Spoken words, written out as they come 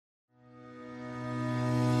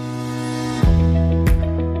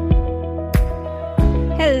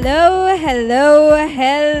Hello, hello,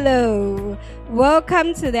 hello.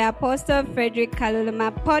 Welcome to the Apostle Frederick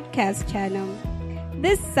Kalulama podcast channel.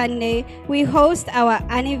 This Sunday, we host our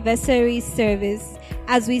anniversary service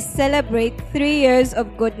as we celebrate 3 years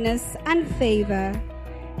of goodness and favor.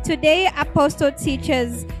 Today, Apostle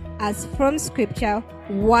teaches us from Scripture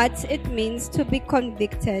what it means to be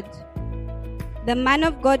convicted. The man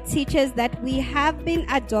of God teaches that we have been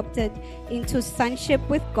adopted into sonship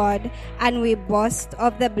with God and we boast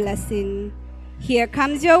of the blessing. Here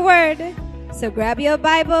comes your word. So grab your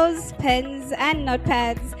Bibles, pens, and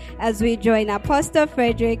notepads as we join Apostle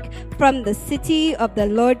Frederick from the City of the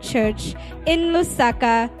Lord Church in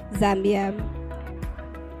Lusaka, Zambia.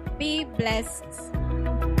 Be blessed.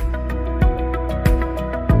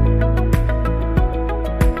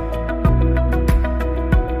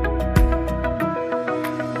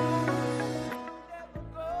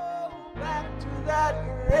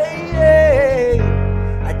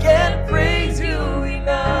 I can't praise you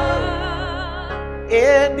enough.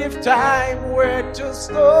 And if time were to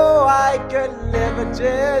slow, I can never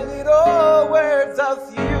tell it all. Words of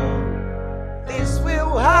you, this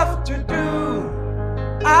will have to do.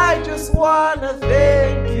 I just wanna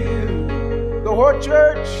thank you, the whole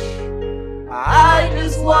church. I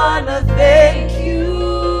just wanna thank you.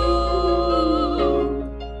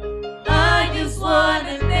 I just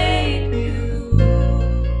wanna thank you.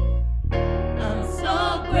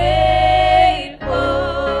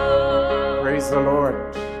 Praise the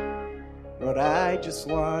Lord. Lord, I just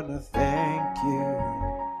want to thank you.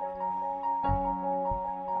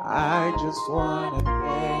 I just want to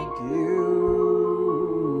thank you.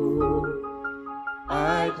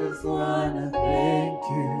 I just want to thank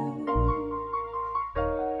you.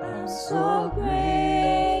 I'm so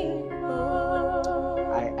grateful.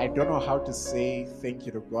 I don't know how to say thank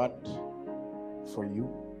you to God for you.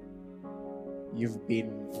 You've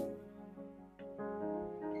been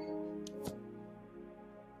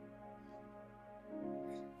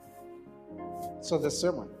so the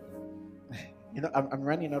sermon. I'm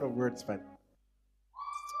running out of words, but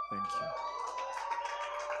thank you.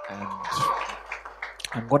 And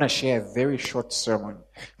I'm going to share a very short sermon.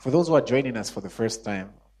 For those who are joining us for the first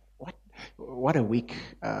time, what a week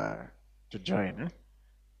to join.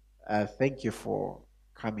 Thank you for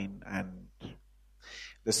coming. And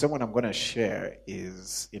the sermon I'm going to share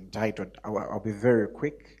is entitled, I'll be very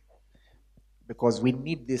quick, because we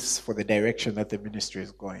need this for the direction that the ministry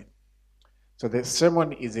is going. So the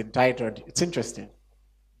sermon is entitled, it's interesting,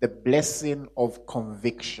 The Blessing of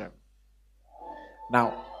Conviction.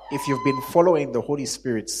 Now, if you've been following the Holy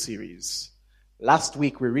Spirit series, last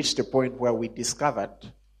week we reached a point where we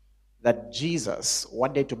discovered that Jesus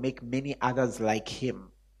wanted to make many others like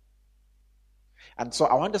him. And so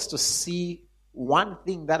I want us to see one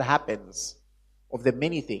thing that happens of the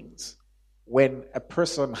many things when a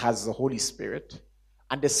person has the Holy Spirit,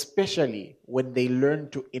 and especially when they learn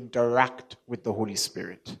to interact with the Holy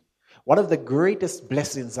Spirit. One of the greatest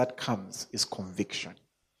blessings that comes is conviction.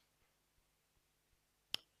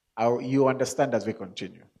 You understand as we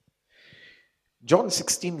continue. John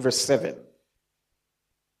 16 verse 7.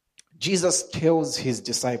 Jesus tells his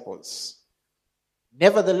disciples,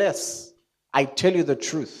 "Nevertheless, I tell you the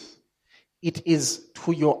truth. It is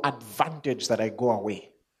to your advantage that I go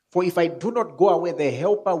away. For if I do not go away, the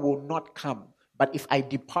helper will not come. But if I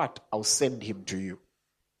depart, I'll send him to you."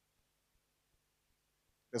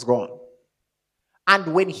 Let's go on.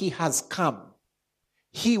 "And when he has come,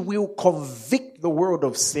 he will convict the world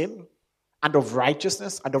of sin and of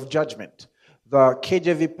righteousness and of judgment." The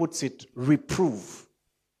KJV puts it, reprove.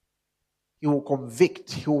 He will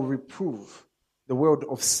convict, he will reprove the world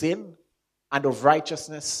of sin and of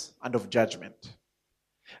righteousness and of judgment.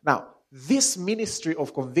 Now, this ministry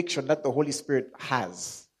of conviction that the Holy Spirit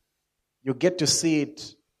has, you get to see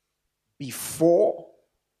it before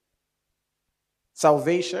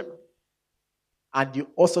salvation, and you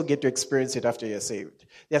also get to experience it after you're saved.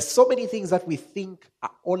 There are so many things that we think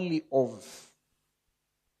are only of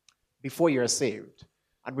before you're saved,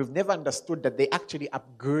 and we've never understood that they actually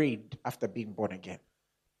upgrade after being born again.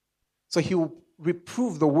 So he will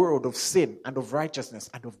reprove the world of sin and of righteousness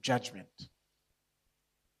and of judgment.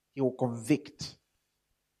 He will convict.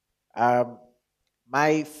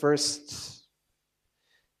 My first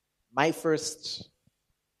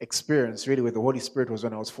experience really with the Holy Spirit was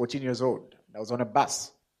when I was 14 years old. I was on a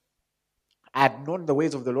bus. I had known the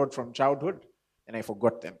ways of the Lord from childhood, and I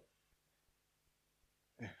forgot them.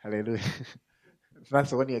 Hallelujah.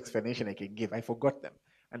 That's the only explanation I can give. I forgot them.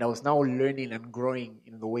 And I was now learning and growing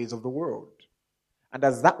in the ways of the world. And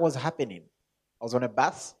as that was happening, I was on a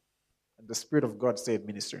bus, and the Spirit of God started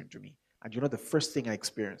ministering to me. And the first thing I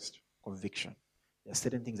experienced? Conviction. There are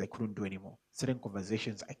certain things I couldn't do anymore. Certain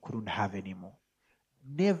conversations I couldn't have anymore.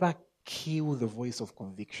 Never kill the voice of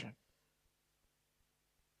conviction.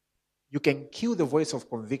 You can kill the voice of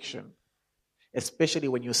conviction, especially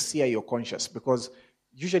when you sear your conscience, because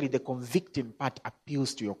usually the convicting part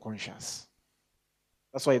appeals to your conscience.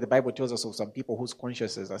 That's why the Bible tells us of some people whose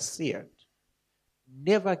consciences are seared.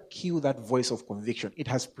 Never kill that voice of conviction. It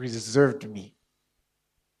has preserved me.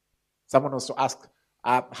 Someone also asked,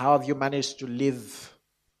 how have you managed to live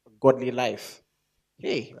a godly life?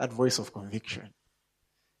 Hey, that voice of conviction.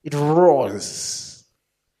 It roars.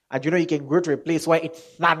 And you can go to a place where it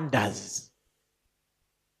thunders.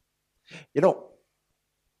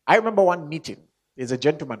 I remember one meeting. There's a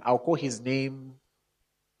gentleman, I'll call his name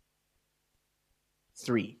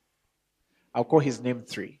 3.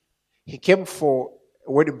 He came for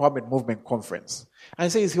a Word Empowerment Movement conference. And he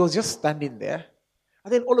says he was just standing there.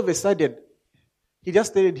 And then all of a sudden, he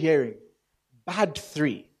just started hearing, bad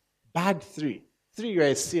 3. 3, you're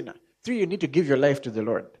a sinner. 3, you need to give your life to the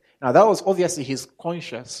Lord. Now, that was obviously his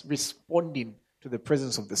conscience responding to the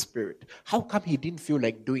presence of the Spirit. How come he didn't feel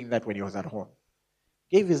like doing that when he was at home?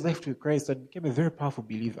 Gave his life to Christ and became a very powerful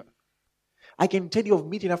believer. I can tell you of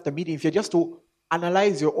meeting after meeting, if you're just to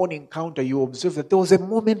analyze your own encounter, you observe that there was a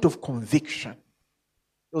moment of conviction.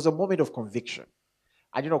 And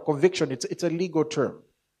conviction, it's a legal term.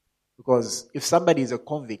 Because if somebody is a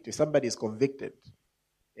convict, if somebody is convicted,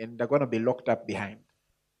 then they're going to be locked up behind.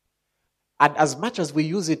 And as much as we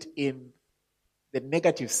use it in the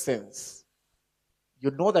negative sense, you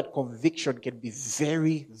know that conviction can be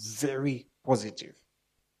very, very positive.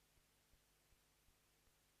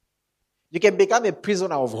 You can become a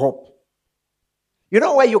prisoner of hope. You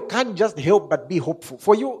know where you can't just help but be hopeful.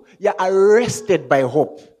 For you, you're arrested by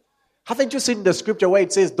hope. Haven't you seen the scripture where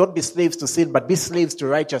it says, don't be slaves to sin, but be slaves to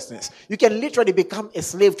righteousness? You can literally become a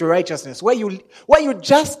slave to righteousness, where you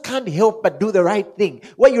just can't help but do the right thing.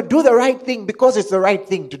 Where you do the right thing because it's the right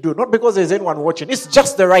thing to do, not because there's anyone watching. It's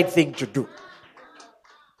just the right thing to do.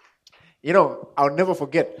 I'll never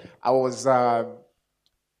forget, I was at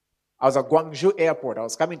Guangzhou airport. I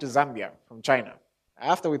was coming to Zambia from China.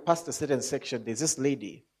 After we passed a certain section, there's this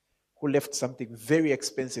lady who left something very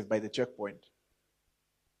expensive by the checkpoint.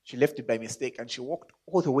 She left it by mistake and she walked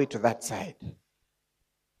all the way to that side.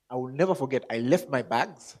 I will never forget, I left my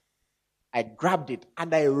bags, I grabbed it,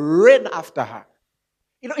 and I ran after her.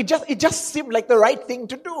 It just seemed like the right thing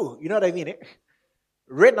to do. You know what I mean?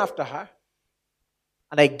 Ran after her,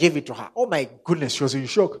 and I gave it to her. Oh my goodness, she was in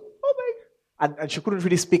shock. Oh my! And she couldn't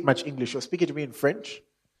really speak much English. She was speaking to me in French.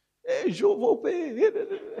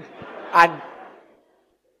 And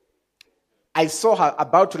I saw her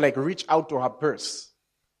about to reach out to her purse.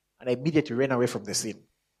 And I immediately ran away from the scene.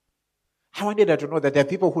 I wanted her to know that there are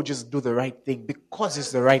people who just do the right thing because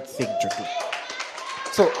it's the right thing to do.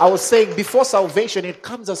 So I was saying, before salvation, it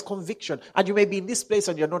comes as conviction. And you may be in this place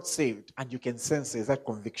and you're not saved. And you can sense there's that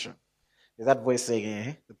conviction. There's that voice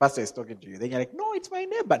saying, the pastor is talking to you. Then you're like, no, it's my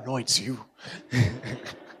neighbor. No, it's you.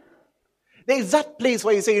 There's that place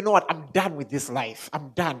where you say, you know what, I'm done with this life. I'm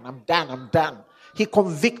done. He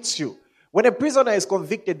convicts you. When a prisoner is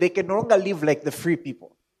convicted, they can no longer live like the free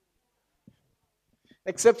people.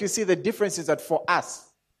 Except you see the difference is that for us,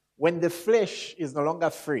 when the flesh is no longer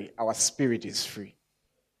free, our spirit is free.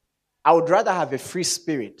 I would rather have a free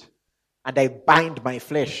spirit and I bind my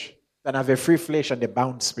flesh than have a free flesh and a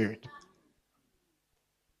bound spirit.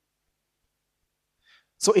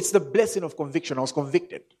 So it's the blessing of conviction. I was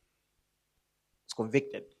convicted.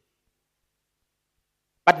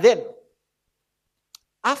 But then,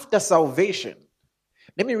 after salvation,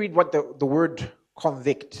 let me read what the word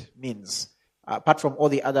convict means. Apart from all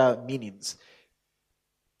the other meanings.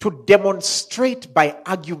 To demonstrate by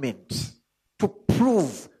argument, to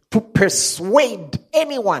prove, to persuade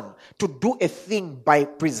anyone to do a thing by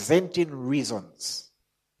presenting reasons.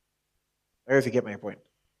 I don't know if you get my point.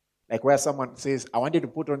 Like where someone says, I wanted to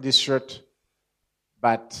put on this shirt,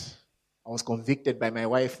 but I was convicted by my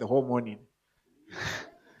wife the whole morning.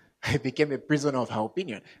 I became a prisoner of her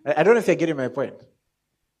opinion. I don't know if you're getting my point.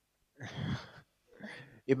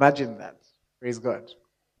 Imagine that. Praise God.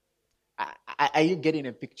 Are you getting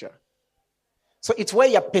a picture? So it's where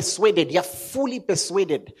you're persuaded. You're fully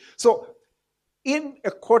persuaded. So in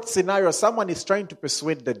a court scenario, someone is trying to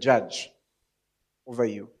persuade the judge over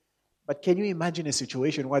you. But can you imagine a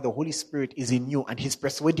situation where the Holy Spirit is in you and he's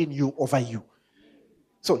persuading you over you?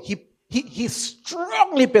 So he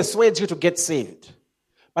strongly persuades you to get saved.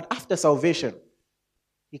 But after salvation,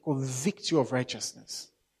 he convicts you of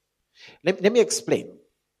righteousness. Let me explain.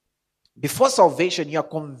 Before salvation, you are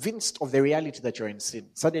convinced of the reality that you're in sin.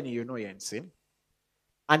 Suddenly you know you're in sin.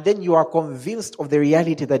 And then you are convinced of the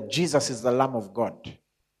reality that Jesus is the Lamb of God.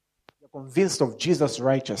 You're convinced of Jesus'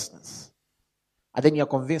 righteousness. And then you're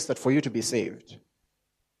convinced that for you to be saved,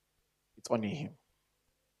 it's only Him.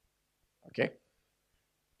 Okay?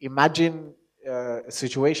 Imagine a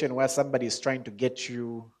situation where somebody is trying to get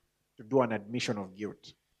you to do an admission of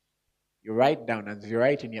guilt. You write down, and you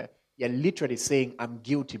write in here, you're literally saying, I'm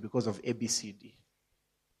guilty because of ABCD.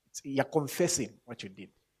 You're confessing what you did.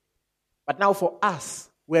 But now for us,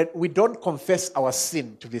 we don't confess our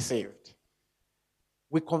sin to be saved.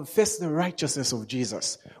 We confess the righteousness of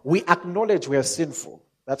Jesus. We acknowledge we are sinful.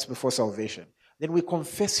 That's before salvation. Then we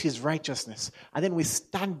confess His righteousness. And then we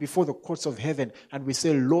stand before the courts of heaven and we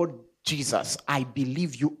say, Lord Jesus, I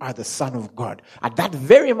believe you are the Son of God. At that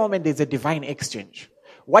very moment, there's a divine exchange.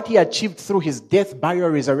 What He achieved through His death, burial,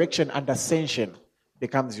 resurrection, and ascension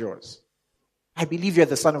becomes yours. I believe you're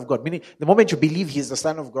the Son of God. Meaning, the moment you believe He's the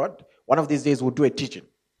Son of God, one of these days we'll do a teaching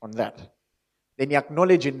on that. Then you're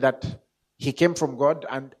acknowledging that He came from God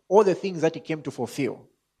and all the things that He came to fulfill,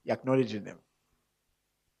 you're acknowledging them.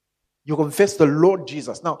 You confess the Lord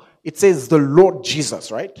Jesus. Now, it says the Lord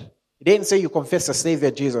Jesus, right? It didn't say you confess the Savior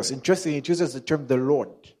Jesus. Interestingly, it uses the term the Lord.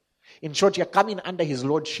 In short, you're coming under His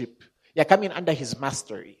Lordship. You're coming under His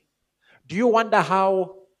mastery. Do you wonder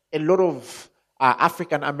how a lot of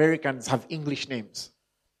African Americans have English names?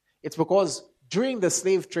 It's because during the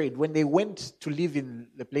slave trade, when they went to live in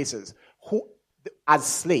the places, as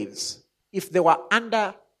slaves, if they were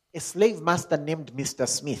under a slave master named Mr.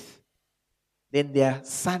 Smith, then their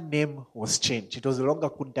son name was changed. It was no longer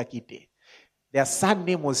Kunta Kite. Their son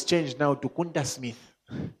name was changed now to Kunta Smith.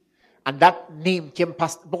 And that name came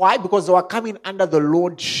past. Why? Because they were coming under the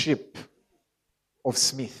lordship of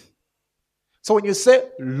Smith. So when you say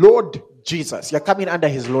Lord Jesus, you're coming under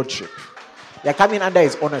His lordship. You're coming under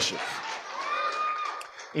His ownership.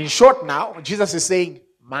 In short now, Jesus is saying,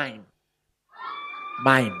 mine.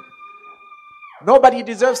 Mine. Nobody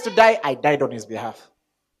deserves to die. I died on His behalf.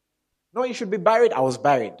 No, He should be buried. I was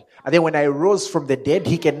buried. And then when I rose from the dead,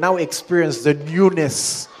 He can now experience the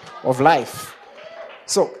newness of life.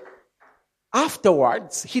 So,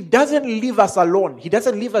 afterwards, He doesn't leave us alone. He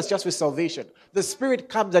doesn't leave us just with salvation. The Spirit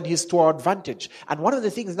comes and He's to our advantage. And one of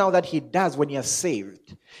the things now that He does when you're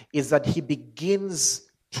saved is that He begins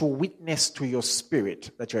to witness to your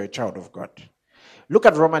spirit that you're a child of God. Look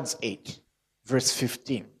at Romans 8, verse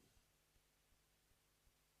 15.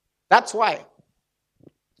 That's why,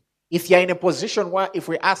 if you're in a position where if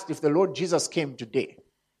we asked if the Lord Jesus came today,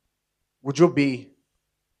 would you be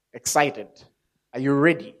excited? Are you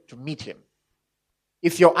ready to meet Him?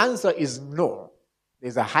 If your answer is no,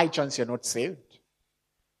 there's a high chance you're not saved.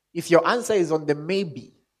 If your answer is on the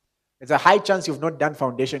maybe, there's a high chance you've not done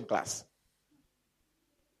foundation class.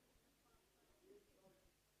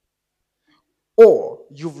 Or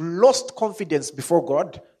you've lost confidence before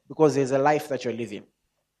God because there's a life that you're living,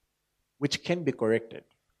 which can be corrected.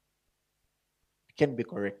 Can be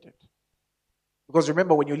corrected. Because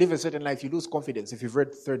remember, when you live a certain life, you lose confidence. If you've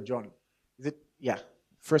read 3 John, is it? Yeah,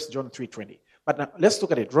 1 John 3:20. But now, let's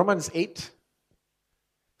look at it. Romans 8.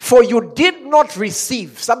 For you did not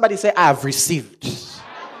receive. Somebody say, I have received.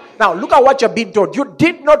 Now, look at what you're being told. You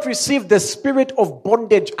did not receive the spirit of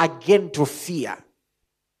bondage again to fear.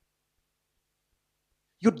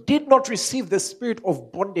 You did not receive the spirit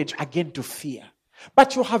of bondage again to fear.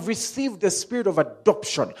 But you have received the spirit of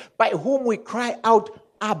adoption, by whom we cry out,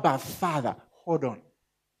 Abba, Father. Hold on.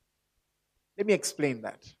 Let me explain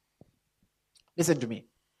that. Listen to me.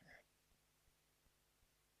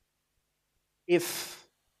 If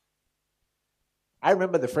I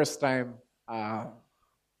remember the first time I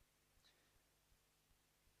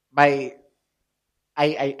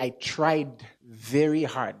tried very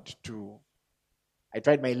hard I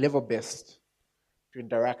tried my level best to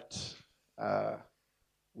interact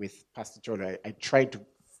with Pastor Cholo. I tried to,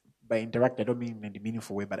 by interact, I don't mean in a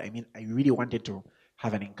meaningful way, but I mean I really wanted to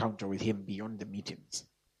have an encounter with him beyond the meetings.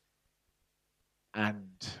 And,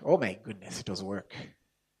 oh my goodness, it was work.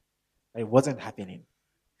 It wasn't happening.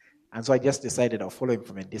 And so I just decided I'll follow him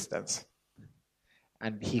from a distance.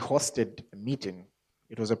 And he hosted a meeting.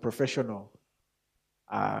 It was a professional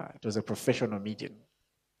meeting.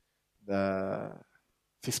 The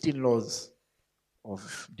 15 Laws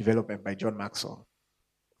of Development by John Maxwell.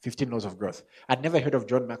 15 Laws of Growth. I'd never heard of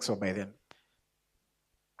John Maxwell by then.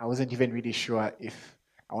 I wasn't even really sure if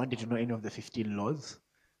I wanted to know any of the 15 laws.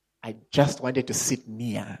 I just wanted to sit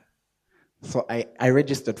near. So I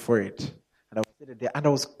registered for it. And I was sitting there and I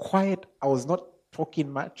was quiet. I was not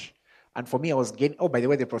talking much. And for me, I was getting, by the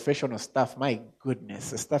way, the professional stuff, my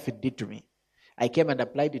goodness, the stuff it did to me. I came and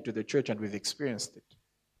applied it to the church, and we've experienced it.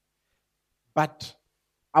 But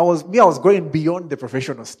I was going beyond the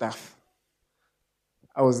professional stuff.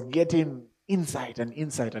 I was getting insight and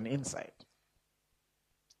insight and insight.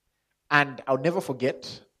 And I'll never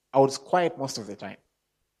forget, I was quiet most of the time.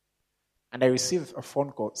 And I received a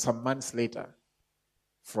phone call some months later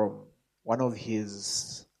from one of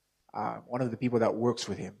the people that works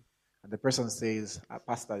with him. And the person says,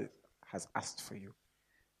 Pastor has asked for you.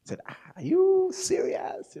 I said, are you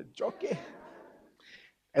serious? You're joking?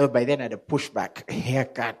 And by then I had a pushback, a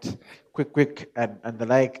haircut, quick, and the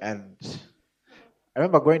like. And I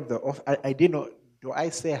remember going to the office. I didn't know, do I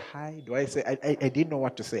say hi? I didn't know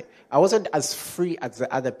what to say. I wasn't as free as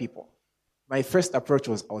the other people. My first approach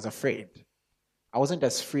was I was afraid. I wasn't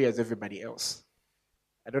as free as everybody else.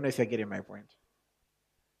 I don't know if you're getting my point.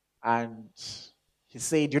 And he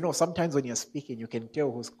said, sometimes when you're speaking, you can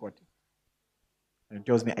tell who's caught it. And he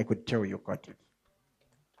tells me, I could tell you caught it.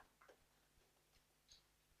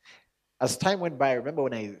 As time went by, I remember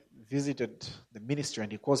when I visited the ministry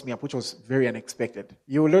and he calls me up, which was very unexpected.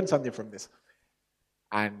 You will learn something from this.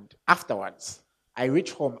 And afterwards, I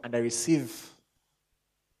reach home and I receive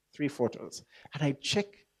 3 photos. And I check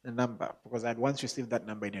the number because I had once received that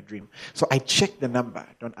number in a dream. So I checked the number.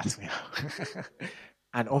 Don't ask me how.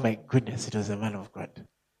 And oh my goodness, it was a man of God.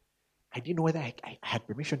 I didn't know whether I had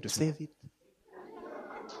permission to save it.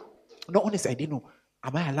 No, honestly, I didn't know.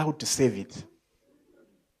 Am I allowed to save it?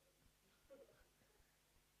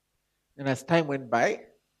 And as time went by,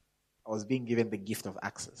 I was being given the gift of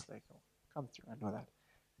access. Like, come through, I know that.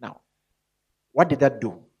 Now, what did that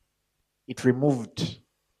do? It removed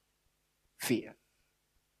fear.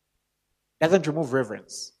 It doesn't remove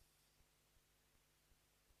reverence.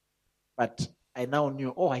 But I now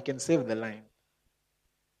knew, I can save the line.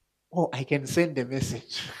 I can send a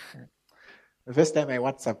message. The first time I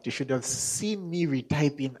WhatsApped, you should have seen me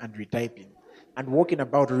retyping and walking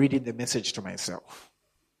about reading the message to myself.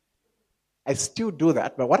 I still do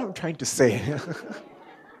that, but what I'm trying to say,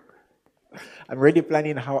 I'm already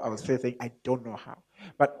planning how I will say things. I don't know how.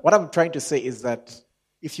 But what I'm trying to say is that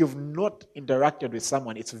if you've not interacted with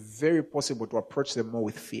someone, it's very possible to approach them more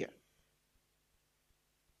with fear.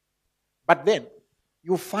 But then,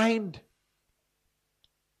 you find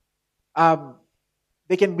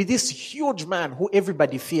there can be this huge man who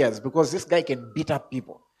everybody fears because this guy can beat up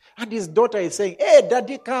people. And his daughter is saying, hey,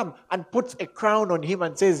 daddy, come, and puts a crown on him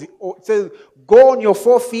and says, go on your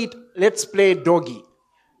 4 feet, let's play doggy.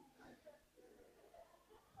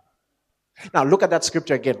 Now look at that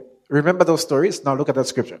scripture again. Remember those stories? Now look at that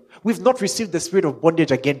scripture. We've not received the spirit of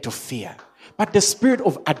bondage again to fear, but the spirit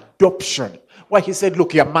of adoption. Where he said,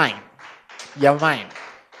 look, you're mine. You're mine.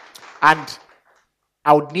 And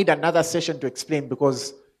I would need another session to explain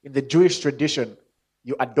because in the Jewish tradition,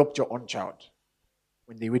 you adopt your own child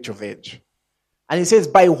when they reach of age. And he says,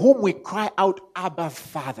 by whom we cry out, Abba,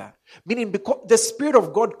 Father. Meaning because the Spirit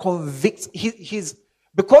of God convicts,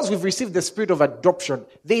 because we've received the spirit of adoption,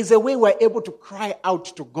 there is a way we're able to cry out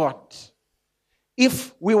to God.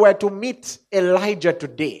 If we were to meet Elijah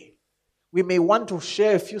today, we may want to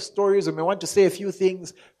share a few stories, we may want to say a few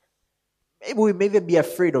things. Maybe we may even be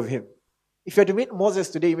afraid of him. If you're to meet Moses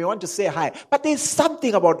today, you may want to say hi. But there's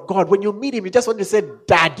something about God. When you meet him, you just want to say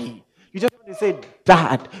daddy. You just want to say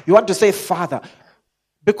dad. You want to say father.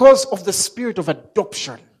 Because of the spirit of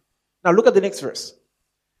adoption. Now look at the next verse.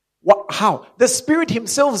 How? The Spirit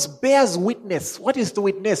himself bears witness. What is to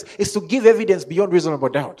witness? Is to give evidence beyond reasonable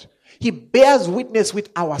doubt. He bears witness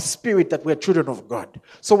with our spirit that we're children of God.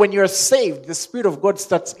 So when you're saved, the Spirit of God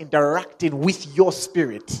starts interacting with your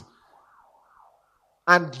spirit.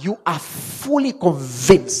 And you are fully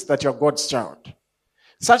convinced that you're God's child.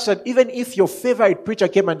 Such that even if your favorite preacher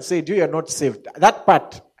came and said, you are not saved, that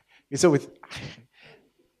part, you say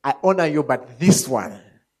I honor you, but this one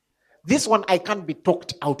I can't be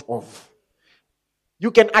talked out of. You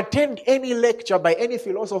can attend any lecture by any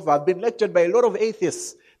philosopher. I've been lectured by a lot of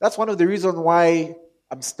atheists. That's one of the reasons why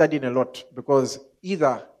I'm studying a lot. Because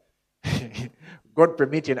either, God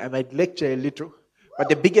permitting, I might lecture a little. But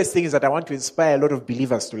the biggest thing is that I want to inspire a lot of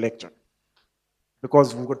believers to lecture.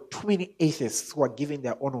 Because we've got too many atheists who are giving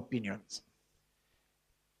their own opinions.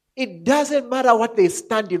 It doesn't matter what they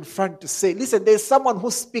stand in front to say. Listen, there's someone who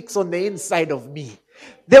speaks on the inside of me.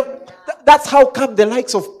 That's how come the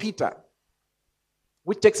likes of Peter,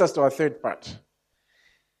 which takes us to our third part.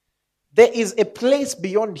 There is a place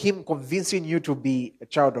beyond him convincing you to be a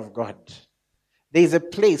child of God. There is a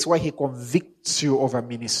place where he convicts you of a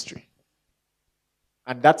ministry.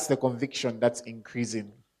 And that's the conviction that's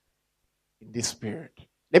increasing in this period.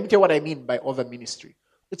 Let me tell you what I mean by over ministry.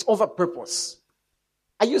 It's over purpose.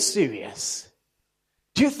 Are you serious?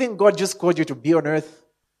 Do you think God just called you to be on earth?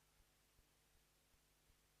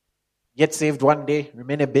 Get saved one day,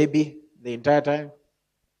 remain a baby the entire time,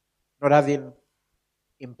 not having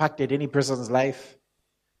impacted any person's life?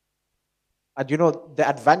 And you know, the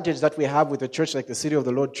advantage that we have with a church like the City of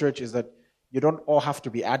the Lord Church is that you don't all have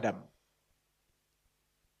to be Adam.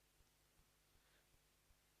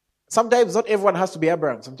 Sometimes not everyone has to be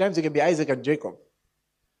Abraham. Sometimes you can be Isaac and Jacob.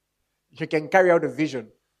 You can carry out a vision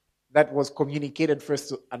that was communicated first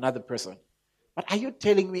to another person. But are you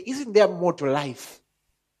telling me, isn't there more to life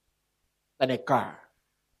than a car?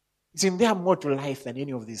 Isn't there more to life than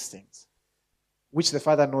any of these things, which the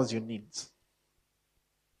Father knows you need?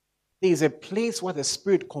 There is a place where the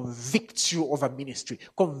Spirit convicts you over ministry,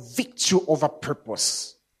 convicts you over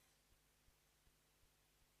purpose.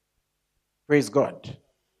 Praise God.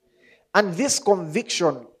 And this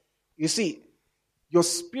conviction, you see, your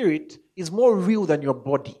spirit is more real than your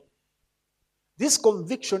body. This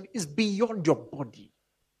conviction is beyond your body.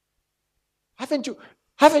 Haven't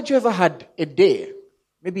you ever had a day,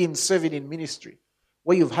 maybe in serving in ministry,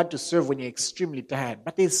 where you've had to serve when you're extremely tired,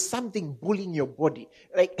 but there's something bullying your body,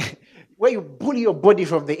 like where you bully your body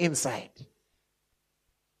from the inside?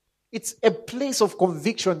 It's a place of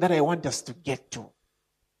conviction that I want us to get to.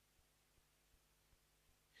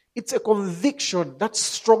 It's a conviction that's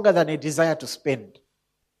stronger than a desire to spend.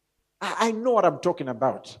 I know what I'm talking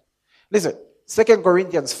about. Listen, 2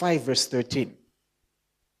 Corinthians 5 verse 13.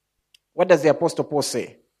 What does the Apostle Paul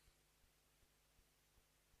say?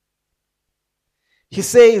 He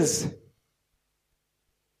says,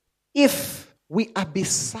 if we are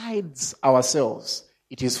besides ourselves,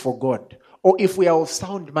 it is for God. Or if we are of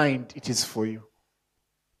sound mind, it is for you.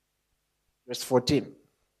 Verse 14.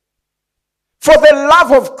 For the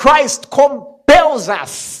love of Christ compels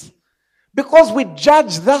us, because we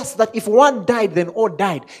judge thus that if one died, then all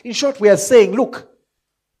died. In short, we are saying, look,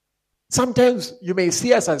 sometimes you may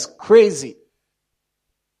see us as crazy.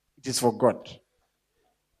 It is for God.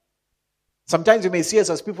 Sometimes you may see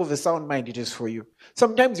us as people of a sound mind. It is for you.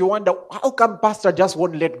 Sometimes you wonder, how come pastor just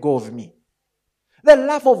won't let go of me? The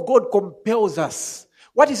love of God compels us.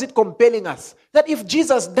 What is it compelling us? That if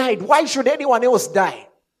Jesus died, why should anyone else die?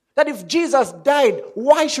 That if Jesus died,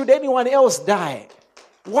 why should anyone else die?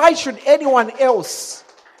 Why should anyone else?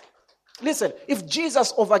 Listen, if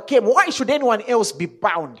Jesus overcame, why should anyone else be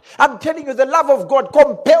bound? I'm telling you, the love of God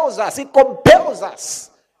compels us. It compels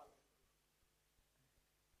us.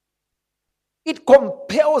 It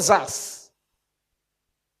compels us.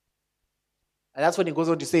 And that's when he goes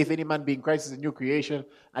on to say, if any man be in Christ is a new creation,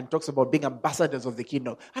 and talks about being ambassadors of the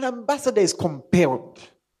kingdom. An ambassador is compelled.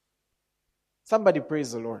 Somebody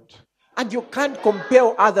praise the Lord. And you can't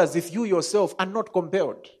compel others if you yourself are not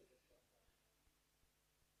compelled.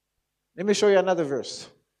 Let me show you another verse.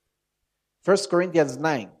 1 Corinthians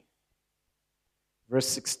 9, verse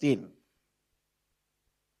 16.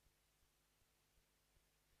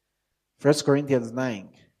 1 Corinthians 9,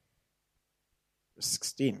 verse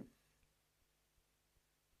 16.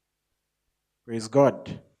 Praise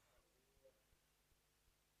God.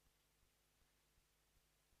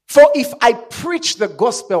 For if I preach the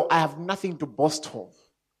gospel, I have nothing to boast of.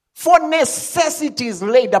 For necessity is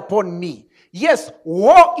laid upon me. Yes,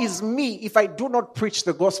 woe is me if I do not preach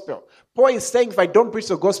the gospel. Paul is saying if I don't preach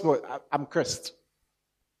the gospel, I'm cursed.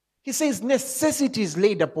 He says necessity is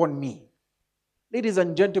laid upon me. Ladies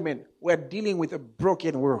and gentlemen, we're dealing with a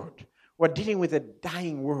broken world. We're dealing with a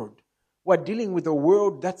dying world. We're dealing with a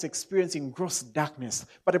world that's experiencing gross darkness.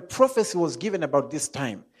 But a prophecy was given about this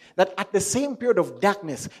time, that at the same period of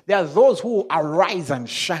darkness, there are those who arise and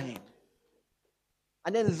shine.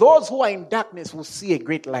 And then those who are in darkness will see a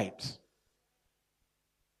great light.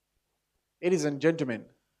 Ladies and gentlemen,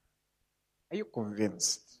 are you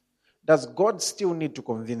convinced? Does God still need to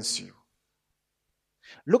convince you?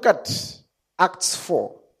 Look at Acts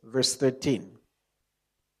 4, verse 13.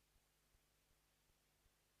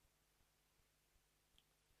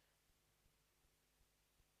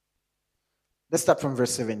 Let's start from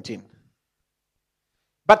verse 17.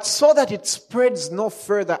 But so that it spreads no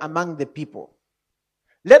further among the people,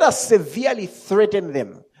 let us severely threaten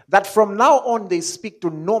them, that from now on they speak to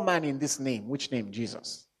no man in this name. Which name?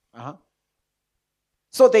 Jesus.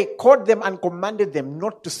 So they called them and commanded them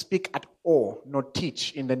not to speak at all, nor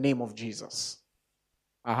teach in the name of Jesus.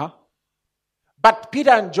 But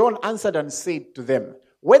Peter and John answered and said to them,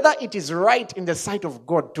 whether it is right in the sight of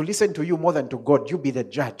God to listen to you more than to God, you be the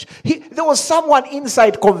judge. There was someone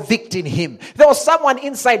inside convicting him. There was someone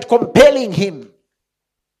inside compelling him.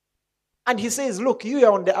 And he says, look, you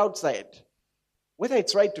are on the outside. Whether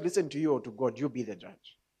it's right to listen to you or to God, you be the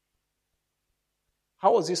judge.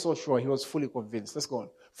 How was he so sure? He was fully convinced. Let's go on.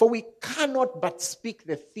 For we cannot but speak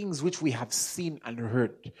the things which we have seen and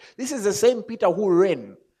heard. This is the same Peter who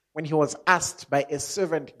ran when he was asked by a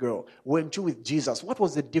servant girl, weren't you with Jesus? What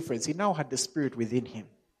was the difference? He now had the Spirit within him.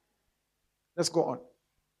 Let's go on.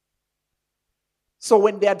 So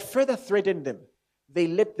when they had further threatened them, they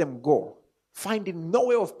let them go, finding no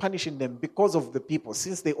way of punishing them because of the people,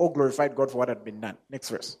 since they all glorified God for what had been done. Next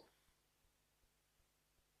verse.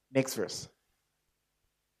 Next verse.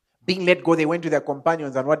 Being let go, they went to their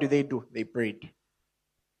companions, and what do? They prayed.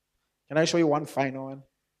 Can I show you one final one?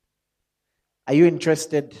 Are you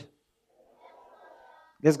interested?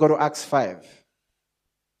 Let's go to Acts 5.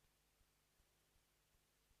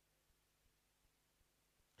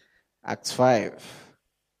 Acts 5.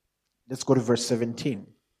 Let's go to verse 17.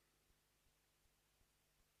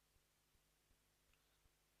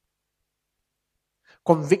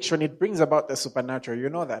 Conviction, it brings about the supernatural. You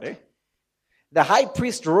know that, eh? The high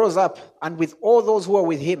priest rose up, and with all those who were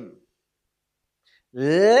with him,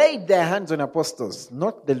 laid their hands on apostles.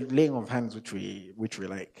 Not the laying of hands which we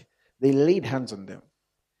like. They laid hands on them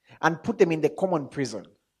and put them in the common prison.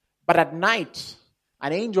 But at night,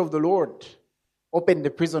 an angel of the Lord opened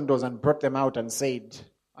the prison doors and brought them out and said,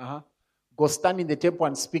 go stand in the temple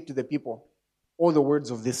and speak to the people all the words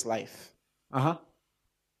of this life.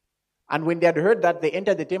 And when they had heard that, they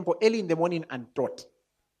entered the temple early in the morning and taught.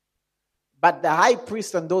 But the high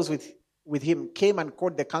priest and those with him came and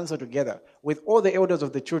called the council together with all the elders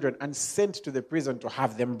of the children and sent to the prison to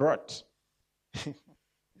have them brought.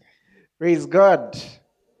 Praise God.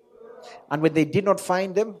 And when they did not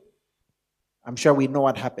find them, I'm sure we know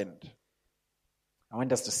what happened. I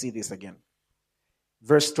want us to see this again.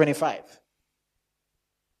 Verse 25.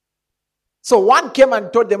 So one came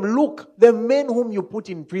and told them, look, the men whom you put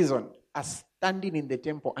in prison are standing in the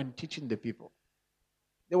temple and teaching the people.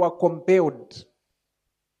 They were compelled.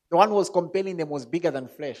 The one who was compelling them was bigger than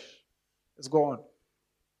flesh. Let's go on.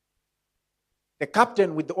 The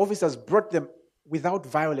captain with the officers brought them without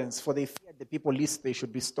violence, for they feared the people lest they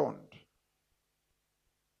should be stoned.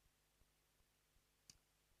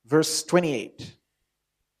 Verse 28.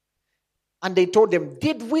 And they told them,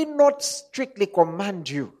 did we not strictly command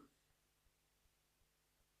you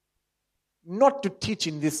not to teach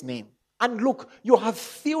in this name? And look, you have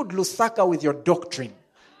filled Lusaka with your doctrine.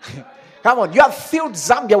 Come on, you have filled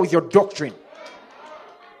Zambia with your doctrine.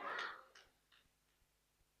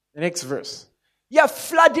 The next verse. You are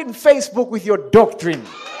flooding Facebook with your doctrine.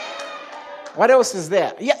 What else is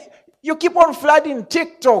there? Yeah, you keep on flooding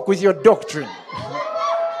TikTok with your doctrine.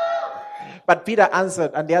 But Peter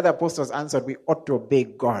answered, and the other apostles answered, we ought to obey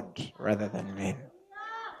God rather than men.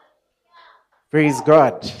 Praise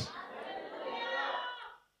God.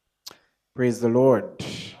 Praise the Lord.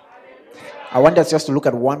 I want us just to look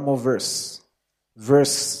at one more verse.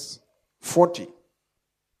 Verse 40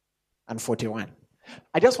 and 41.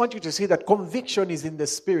 I just want you to see that conviction is in the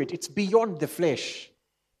spirit. It's beyond the flesh.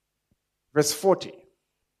 Verse 40.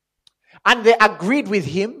 And they agreed with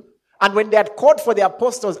him, and when they had called for the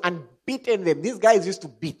apostles and beaten them, these guys used to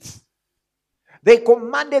beat. They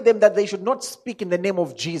commanded them that they should not speak in the name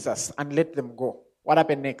of Jesus and let them go. What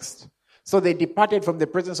happened next? So they departed from the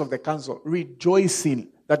presence of the council, rejoicing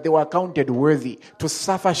that they were counted worthy to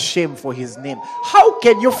suffer shame for his name. How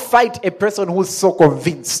can you fight a person who's so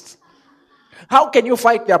convinced? How can you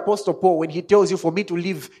fight the Apostle Paul when he tells you, for me to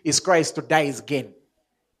live is Christ, to die is gain?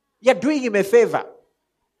 You're doing him a favor.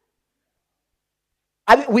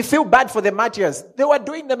 And we feel bad for the martyrs. They were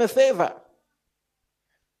doing them a favor.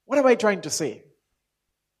 What am I trying to say?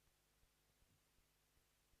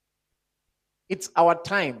 It's our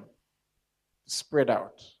time to spread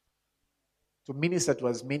out, to minister to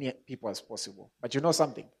as many people as possible. But you know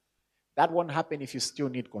something? That won't happen if you still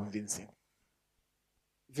need convincing.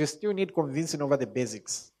 If you still need convincing over the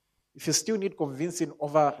basics, if you still need convincing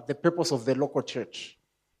over the purpose of the local church,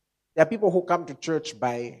 there are people who come to church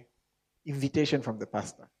by invitation from the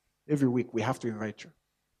pastor. Every week we have to invite you.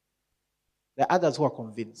 There are others who are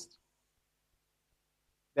convinced.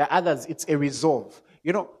 There are others, it's a resolve.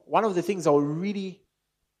 You know, one of the things I will really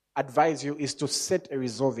advise you is to set a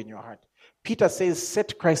resolve in your heart. Peter says,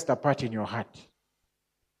 set Christ apart in your heart.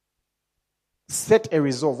 Set a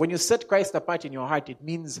resolve. When you set Christ apart in your heart, it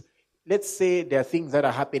means, let's say there are things that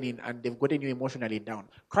are happening and they've gotten you emotionally down.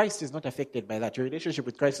 Christ is not affected by that. Your relationship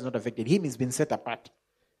with Christ is not affected. Him has been set apart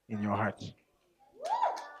in your heart.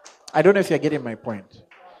 I don't know if you're getting my point.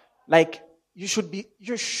 Like, we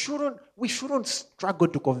shouldn't struggle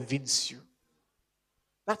to convince you.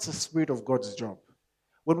 That's the Spirit of God's job.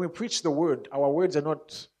 When we preach the word, our words are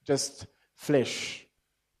not just flesh,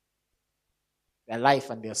 their life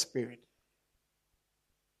and their spirit.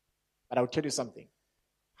 But I'll tell you something.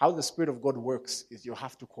 How the Spirit of God works is you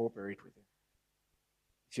have to cooperate with Him.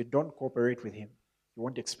 If you don't cooperate with Him, you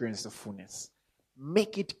won't experience the fullness.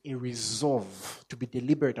 Make it a resolve to be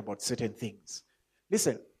deliberate about certain things.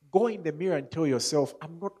 Listen, go in the mirror and tell yourself,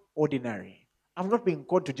 I'm not ordinary. I'm not being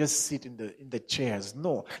called to just sit in the chairs.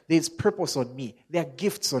 No, there's purpose on me. There are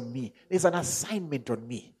gifts on me. There's an assignment on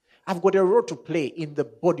me. I've got a role to play in the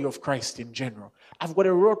body of Christ in general. I've got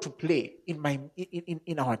a role to play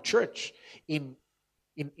in our church, in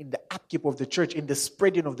the upkeep of the church, in the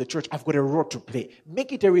spreading of the church. I've got a role to play.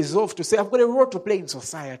 Make it a resolve to say, I've got a role to play in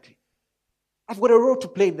society. I've got a role to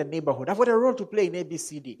play in the neighborhood. I've got a role to play in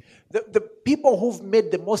ABCD. The people who've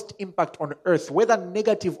made the most impact on earth, whether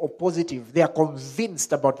negative or positive, they are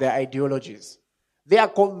convinced about their ideologies. They are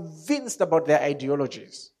convinced about their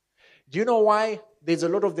ideologies. Do you know why there's a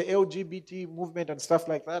lot of the LGBT movement and stuff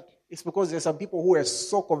like that? It's because there's some people who are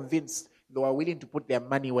so convinced they are willing to put their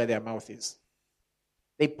money where their mouth is.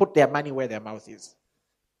 They put their money where their mouth is.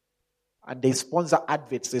 And they sponsor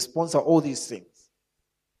adverts. They sponsor all these things.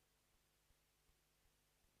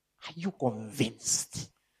 Are you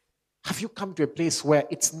convinced? Have you come to a place where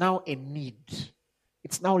it's now a need?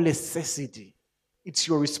 It's now necessity. It's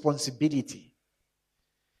your responsibility.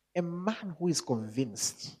 A man who is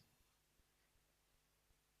convinced,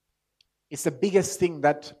 it's the biggest thing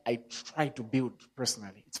that I try to build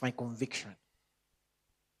personally. It's my conviction.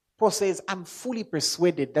 Paul says, I'm fully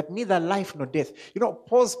persuaded that neither life nor death. You know,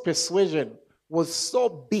 Paul's persuasion was so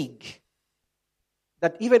big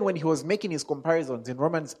that even when he was making his comparisons in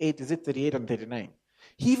Romans 8, is it 38 and 39,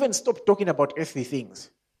 he even stopped talking about earthly things.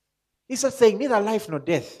 He started saying, neither life nor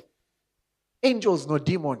death, angels nor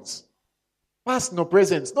demons, past nor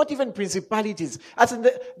present, not even principalities. As in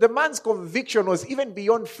the man's conviction was even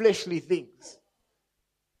beyond fleshly things.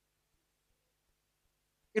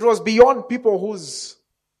 It was beyond people whose...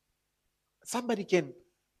 Somebody can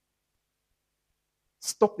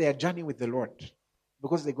stop their journey with the Lord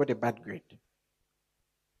because they got a bad grade.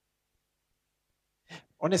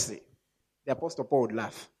 Honestly, the Apostle Paul would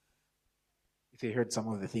laugh if he heard some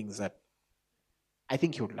of the things that I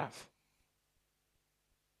think he would laugh.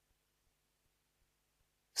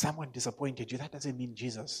 If someone disappointed you, that doesn't mean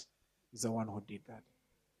Jesus is the one who did that.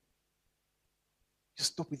 You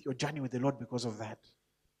stop with your journey with the Lord because of that.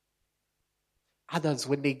 Others,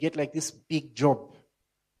 when they get like this big job,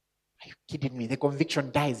 are you kidding me? The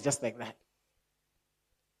conviction dies just like that.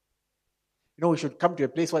 You know, we should come to a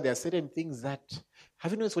place where there are certain things that...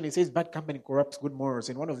 Have you noticed when he says bad company corrupts good morals?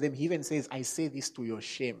 In one of them, he even says, I say this to your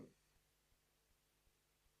shame.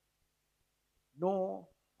 No,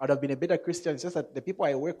 I would have been a better Christian. It's just that the people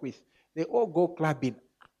I work with, they all go clubbing.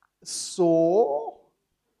 So...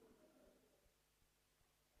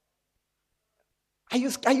 Are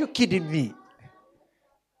you kidding me?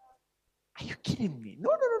 Are you kidding me? No.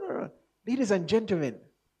 Ladies and gentlemen,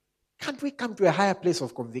 can't we come to a higher place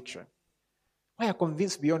of conviction? We are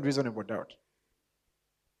convinced beyond reasonable doubt.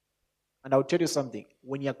 And I'll tell you something.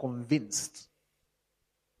 When you're convinced,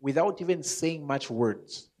 without even saying much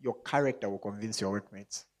words, your character will convince your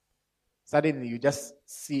workmates. Suddenly you just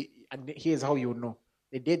see, and here's how you know.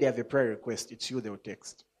 The day they have a prayer request, it's you they will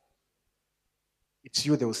text. It's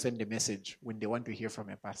you they will send a message when they want to hear from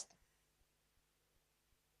a pastor.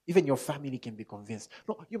 Even your family can be convinced.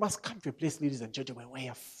 No, you must come to a place, ladies and gentlemen, where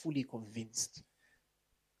you're fully convinced.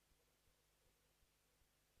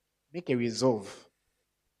 Make a resolve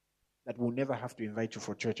that we'll never have to invite you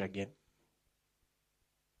for church again.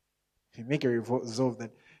 If you make a resolve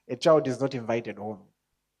that a child is not invited home,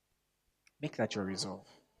 make that your resolve.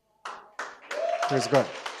 Praise God.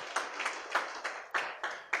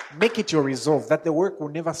 Make it your resolve that the work will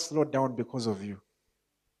never slow down because of you.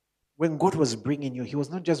 When God was bringing you, He was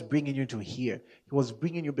not just bringing you to here. He was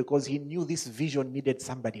bringing you because He knew this vision needed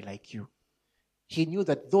somebody like you. He knew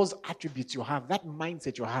that those attributes you have, that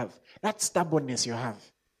mindset you have, that stubbornness you have.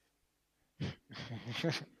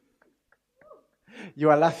 You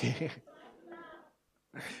are laughing.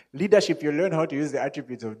 Leadership, you learn how to use the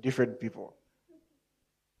attributes of different people.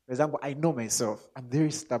 For example, I know myself. I'm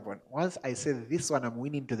very stubborn. Once I say this one, I'm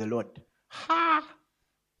winning to the Lord.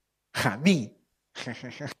 Me.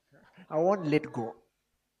 I won't let go.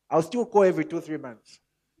 I'll still call every 2-3 months.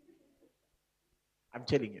 I'm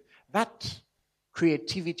telling you. That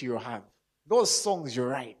creativity you have, those songs you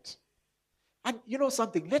write. And you know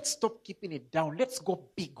something? Let's stop keeping it down. Let's go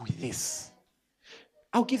big with this.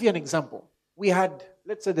 I'll give you an example. We had,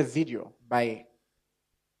 let's say, the video by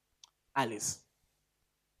Alice.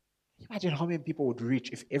 Imagine how many people would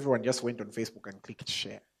reach if everyone just went on Facebook and clicked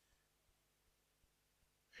share.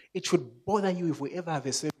 It should bother you if we ever have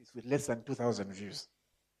a service with less than 2,000 views.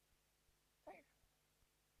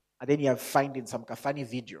 And then you are finding some funny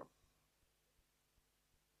video.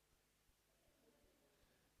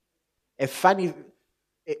 A funny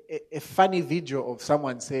video of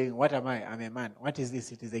someone saying, "What am I? I'm a man. What is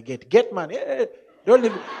this? It is a gate. Gate man. Don't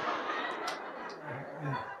leave."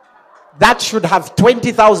 That should have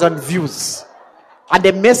 20,000 views. And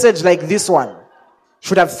a message like this one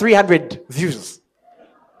should have 300 views.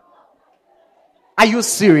 Are you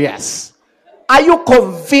serious? Are you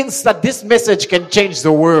convinced that this message can change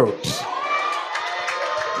the world?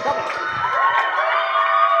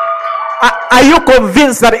 Are you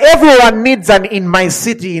convinced that everyone needs an In My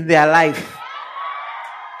City in their life?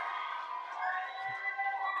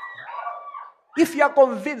 If you are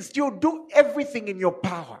convinced, you do everything in your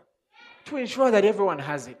power to ensure that everyone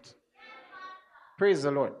has it. Praise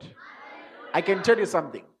the Lord. I can tell you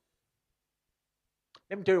something.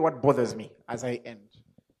 Let me tell you what bothers me as I end.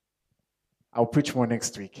 I'll preach more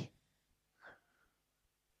next week.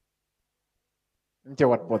 Let me tell you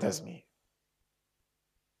what bothers me.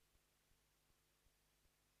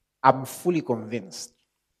 I'm fully convinced.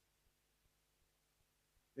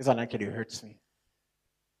 This one actually hurts me.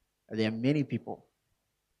 There are many people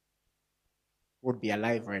who would be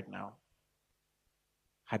alive right now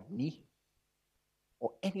had me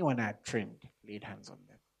or anyone I had trained laid hands on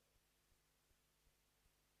them.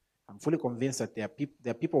 I'm fully convinced that there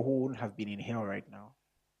are people who wouldn't have been in hell right now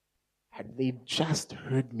had they just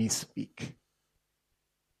heard me speak.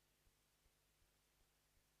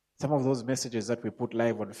 Some of those messages that we put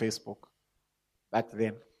live on Facebook back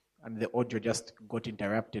then, and the audio just got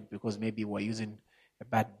interrupted because maybe we're using a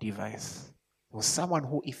bad device. There was someone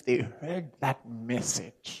who, if they heard that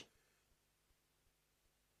message,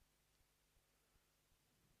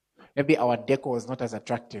 maybe our decor was not as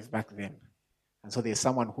attractive back then. And so there's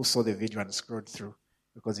someone who saw the video and scrolled through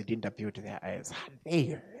because it didn't appeal to their eyes. Had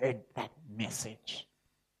they heard that message?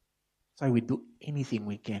 So we do anything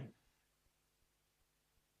we can.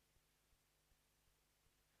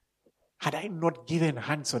 Had I not given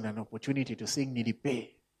Hanson an opportunity to sing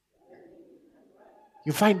Nilipe,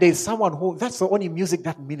 you find there's someone who, that's the only music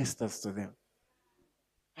that ministers to them.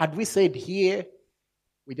 Had we said here,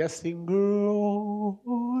 we just sing glory,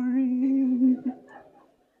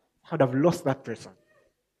 I would have lost that person.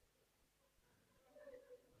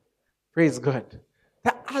 Praise God.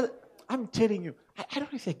 I'm telling you, I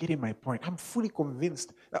don't know if you're getting my point. I'm fully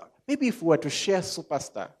convinced. Maybe if we were to share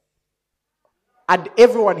Superstar, and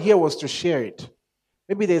everyone here was to share it,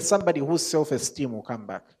 maybe there's somebody whose self-esteem will come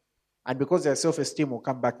back. And because their self-esteem will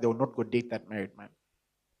come back, they will not go date that married man.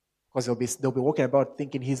 Because they'll be walking about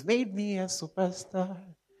thinking, he's made me a superstar.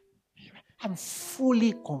 I'm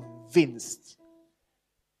fully convinced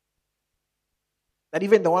that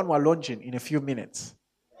even the one we're launching in a few minutes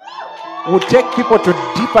will take people to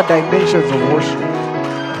deeper dimensions of worship.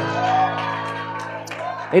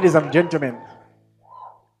 Ladies and gentlemen,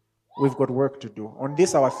 we've got work to do. On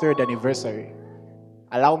this, our 3rd anniversary,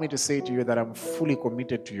 allow me to say to you that I'm fully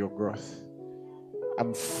committed to your growth.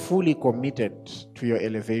 I'm fully committed to your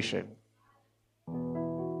elevation.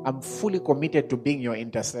 I'm fully committed to being your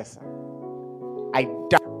intercessor. I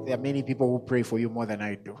doubt there are many people who pray for you more than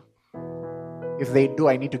I do. If they do,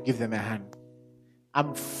 I need to give them a hand.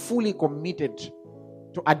 I'm fully committed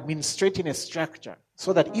to administrating a structure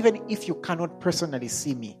so that even if you cannot personally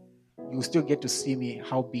see me, you will still get to see me,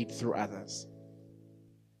 howbeit through others.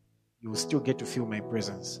 You will still get to feel my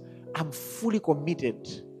presence. I'm fully committed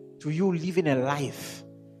to you living a life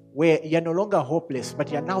where you're no longer hopeless,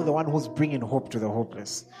 but you're now the one who's bringing hope to the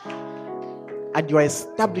hopeless. And you are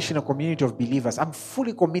establishing a community of believers. I'm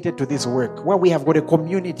fully committed to this work where we have got a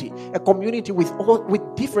community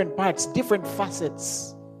with different parts, different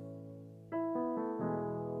facets.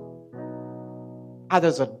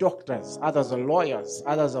 Others are doctors, others are lawyers,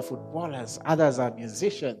 others are footballers, others are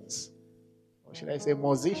musicians. Or should I say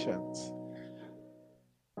musicians?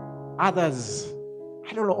 Others,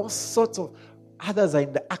 I don't know, all sorts of, others are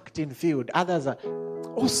in the acting field, others are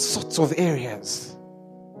all sorts of areas.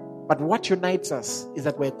 But what unites us is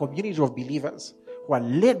that we're a community of believers who are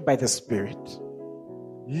led by the Spirit,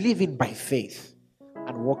 living by faith,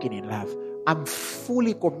 and walking in love. I'm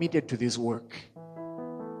fully committed to this work.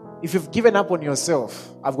 If you've given up on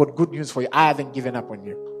yourself, I've got good news for you. I haven't given up on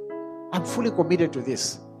you. I'm fully committed to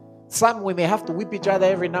this. Some we may have to whip each other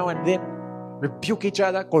every now and then, rebuke each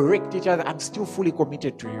other, correct each other. I'm still fully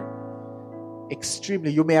committed to you.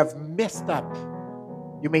 Extremely. You may have messed up.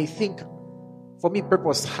 You may think, for me,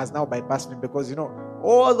 purpose has now bypassed me because,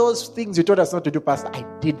 all those things you told us not to do, Pastor, I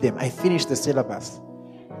did them. I finished the syllabus.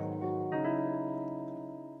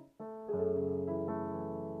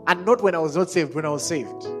 And not when I was not saved, when I was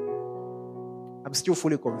saved. I'm still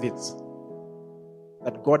fully convinced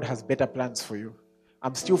that God has better plans for you.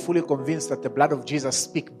 I'm still fully convinced that the blood of Jesus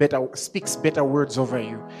speaks better words over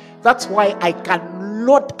you. That's why I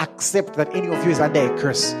cannot accept that any of you is under a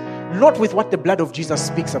curse. Not with what the blood of Jesus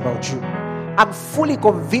speaks about you. I'm fully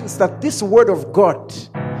convinced that this word of God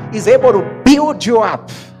is able to build you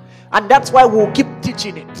up. And that's why we'll keep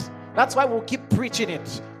teaching it. That's why we'll keep preaching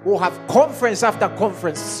it. We'll have conference after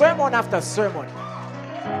conference, sermon after sermon.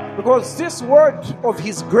 Because this word of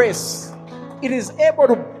His grace, it is able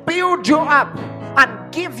to build you up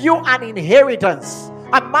and give you an inheritance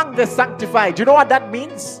among the sanctified. You know what that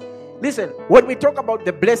means? Listen, when we talk about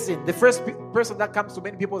the blessing, the first person that comes to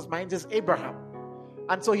many people's minds is Abraham.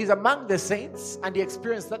 And so he's among the saints, and he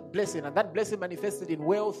experienced that blessing. And that blessing manifested in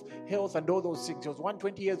wealth, health, and all those things. He was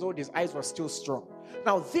 120 years old. His eyes were still strong.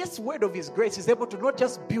 Now, this word of His grace is able to not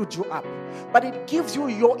just build you up, but it gives you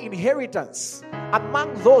your inheritance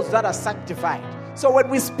among those that are sanctified. So when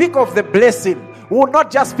we speak of the blessing, we will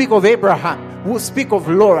not just speak of Abraham. We'll speak of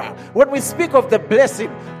Laura. When we speak of the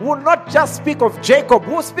blessing, we'll not just speak of Jacob.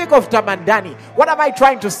 We'll speak of Tamandani. What am I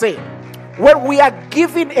trying to say? When we are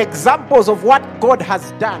giving examples of what God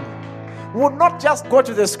has done, we'll not just go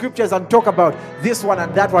to the scriptures and talk about this one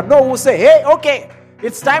and that one. No, we'll say, hey, okay,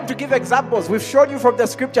 it's time to give examples. We've shown you from the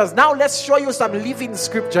scriptures. Now let's show you some living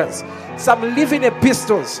scriptures, some living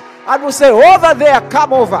epistles. And we'll say, over there,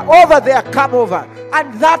 come over. Over there, come over.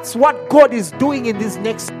 And that's what God is doing in these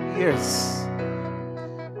next years.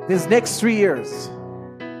 These next 3 years.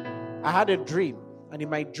 I had a dream. And in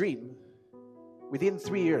my dream, within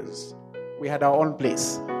 3 years, we had our own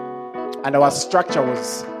place. And our structure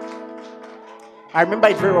was... I remember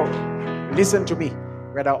it very well. Listen to me.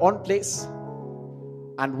 We had our own place.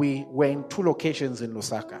 And we were in 2 locations in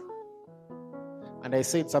Lusaka. And I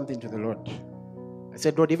said something to the Lord. I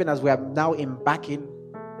said, Lord, even as we are now embarking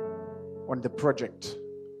on the project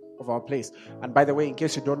of our place. And by the way, in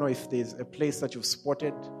case you don't know, if there's a place that you've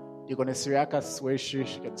spotted, Diakoness Siriakas, where she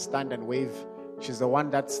can stand and wave. She's the one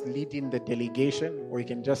that's leading the delegation. Or you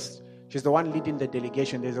can just... She's the one leading the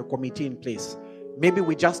delegation. There's a committee in place. Maybe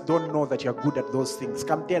we just don't know that you're good at those things.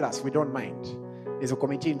 Come tell us. We don't mind. There's a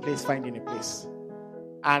committee in place, finding a place.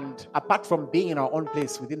 And apart from being in our own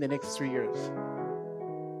place within the next 3 years,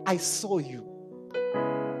 I saw you.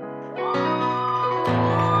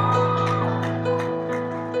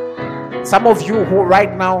 Some of you who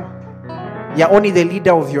right now, you're only the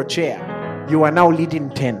leader of your chair. You are now leading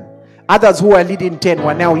 10. Others who are leading 10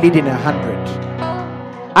 were now leading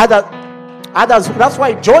 100. Others, that's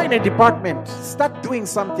why join a department. Start doing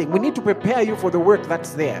something. We need to prepare you for the work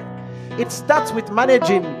that's there. It starts with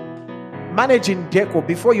managing deco.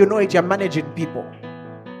 Before you know it, you're managing people.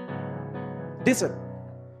 Listen,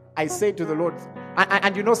 I say to the Lord,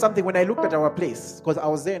 and you know something, when I looked at our place, because I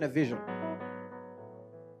was there in a vision,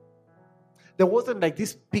 there wasn't like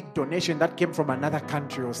this big donation that came from another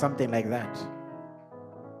country or something like that.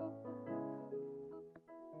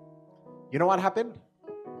 You know what happened?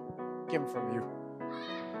 Came from you.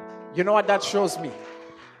 You know what that shows me?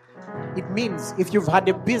 It means if you've had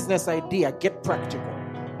a business idea, get practical.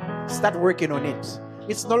 Start working on it.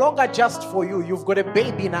 It's no longer just for you. You've got a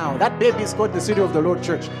baby now. That baby is called the City of the Lord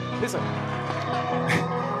Church. Listen.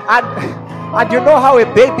 And you know how a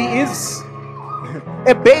baby is?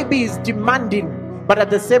 A baby is demanding, but at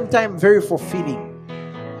the same time very fulfilling.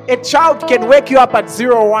 A child can wake you up at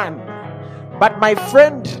 01. But my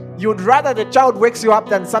friend, you'd rather the child wakes you up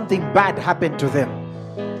than something bad happened to them.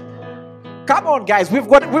 Come on, guys. We've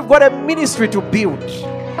got a ministry to build.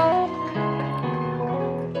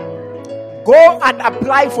 Go and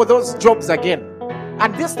apply for those jobs again.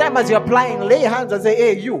 And this time as you're applying, lay hands and say,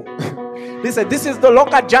 hey, you. Listen, this is no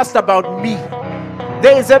longer just about me.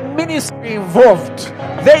 There is a ministry involved.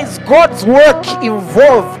 There is God's work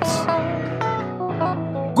involved.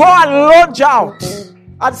 Go and launch out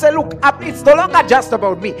and say, look, it's no longer just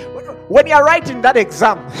about me. When you're writing that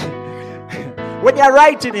exam, when you're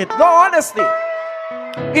writing it, no, honestly,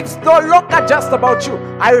 it's no longer just about you.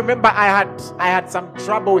 I remember I had some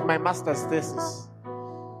trouble with my master's thesis.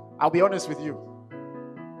 I'll be honest with you.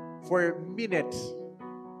 For a minute,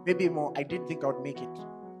 maybe more, I didn't think I would make it.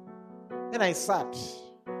 Then I sat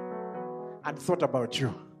and thought about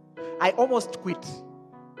you. I almost quit.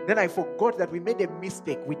 Then I forgot that we made a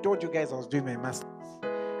mistake. We told you guys I was doing my master's.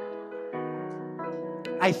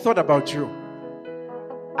 I thought about you.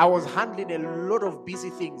 I was handling a lot of busy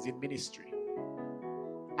things in ministry.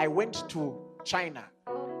 I went to China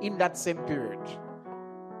in that same period.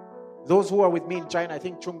 Those who are with me in China, I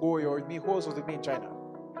think Chungo, you're with me. Who else was with me in China?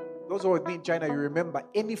 Those who were with me in China, you remember,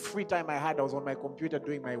 any free time I had, I was on my computer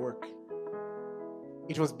doing my work.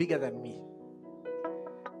 It was bigger than me.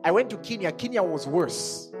 I went to Kenya. Kenya was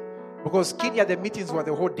worse. Because Kenya, the meetings were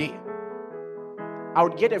the whole day. I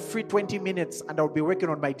would get a free 20 minutes and I would be working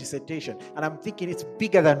on my dissertation. And I'm thinking, it's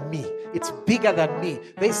bigger than me. It's bigger than me.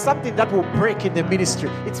 There's something that will break in the ministry.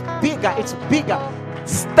 It's bigger. It's bigger.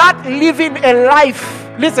 Start living a life.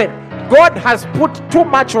 Listen, God has put too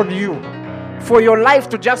much on you for your life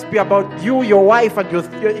to just be about you, your wife, and your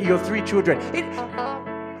 3 children.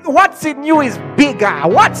 What's in you is bigger.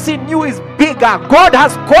 What's in you is bigger. God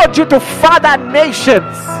has called you to father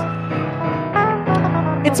nations.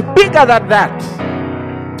 It's bigger than that.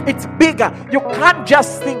 It's bigger. You can't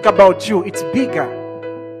just think about you. It's bigger.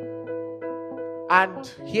 And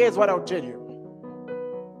here's what I'll tell you.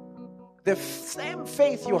 The same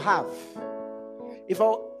faith you have.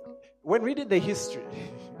 When reading the history,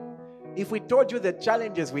 if we told you the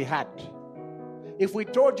challenges we had, if we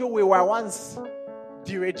told you we were once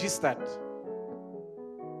deregistered,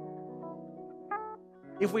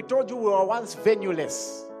 if we told you we were once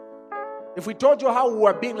venueless, if we told you how we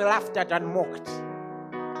were being laughed at and mocked,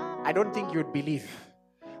 I don't think you'd believe.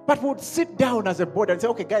 But we would sit down as a board and say,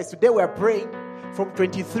 okay, guys, today we are praying from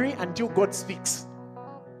 23 until God speaks.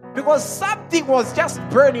 Because something was just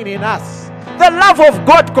burning in us. The love of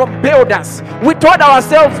God compelled us. We told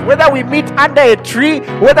ourselves, whether we meet under a tree,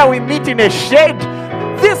 whether we meet in a shade,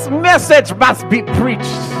 this message must be preached.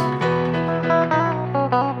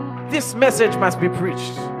 This message must be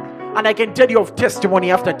preached. And I can tell you of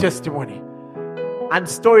testimony after testimony and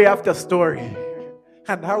story after story,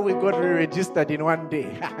 and how we got re-registered in one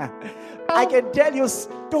day. I can tell you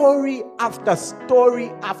story after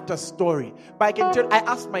story after story. But I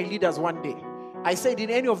asked my leaders one day, I said, in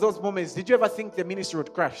any of those moments, did you ever think the ministry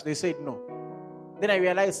would crash? They said no. Then I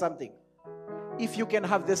realized something. If you can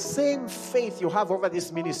have the same faith you have over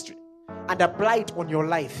this ministry and apply it on your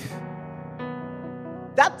life,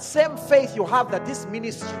 that same faith you have that this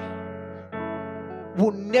ministry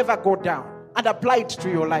will never go down, and apply it to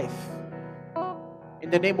your life. In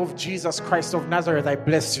the name of Jesus Christ of Nazareth, I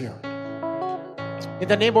bless you. In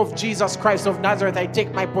the name of Jesus Christ of Nazareth, I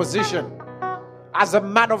take my position as a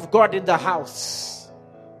man of God in the house.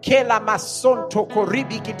 Kela masonto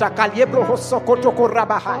koribi kitakaliebro hosokoto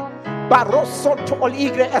korabahai. Barosonto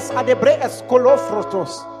oligre es adebre es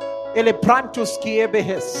kolofrotos. Elebrantus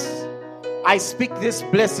kiebehes. I speak this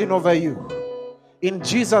blessing over you. In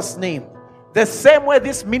Jesus' name. The same way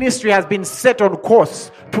this ministry has been set on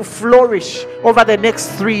course to flourish over the next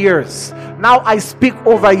 3 years. Now I speak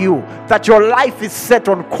over you that your life is set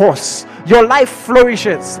on course. Your life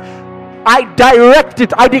flourishes. I direct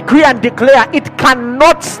it. I decree and declare it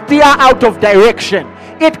cannot steer out of direction.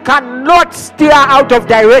 It cannot steer out of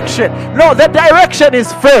direction. No, the direction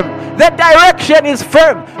is firm. The direction is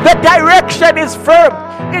firm. The direction is firm.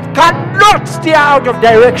 It cannot steer out of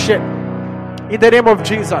direction. In the name of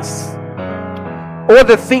Jesus. All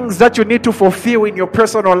the things that you need to fulfill in your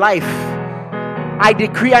personal life, I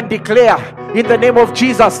decree and declare in the name of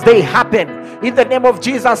Jesus, they happen. In the name of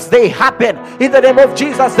Jesus, they happen. In the name of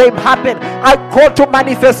Jesus, they happen. I call to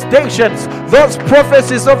manifestations those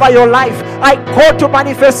prophecies over your life. I call to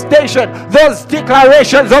manifestation those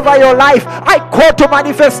declarations over your life. I call to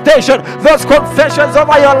manifestation those confessions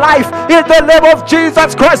over your life. In the name of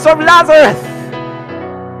Jesus Christ of Nazareth.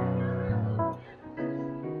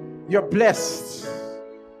 You're blessed.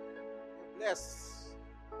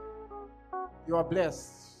 You are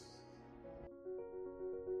blessed.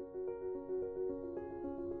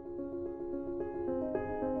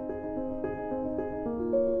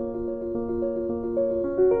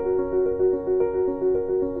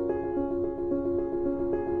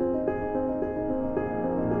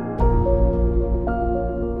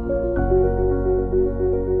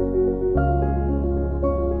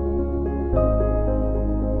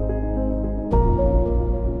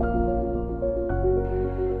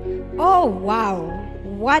 Oh, wow.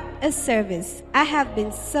 What a service. I have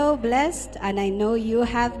been so blessed, and I know you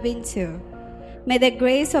have been too. May the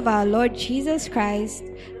grace of our Lord Jesus Christ,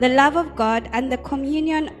 the love of God, and the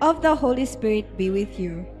communion of the Holy Spirit be with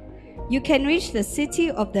you. You can reach the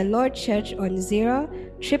City of the Lord Church on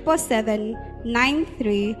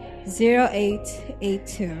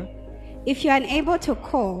 077930882. If you are unable to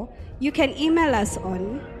call, you can email us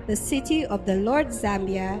on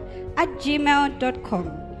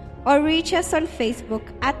thecityoftheLordZambia@gmail.com. or reach us on Facebook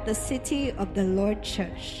at the City of the Lord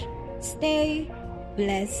Church. Stay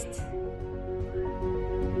blessed.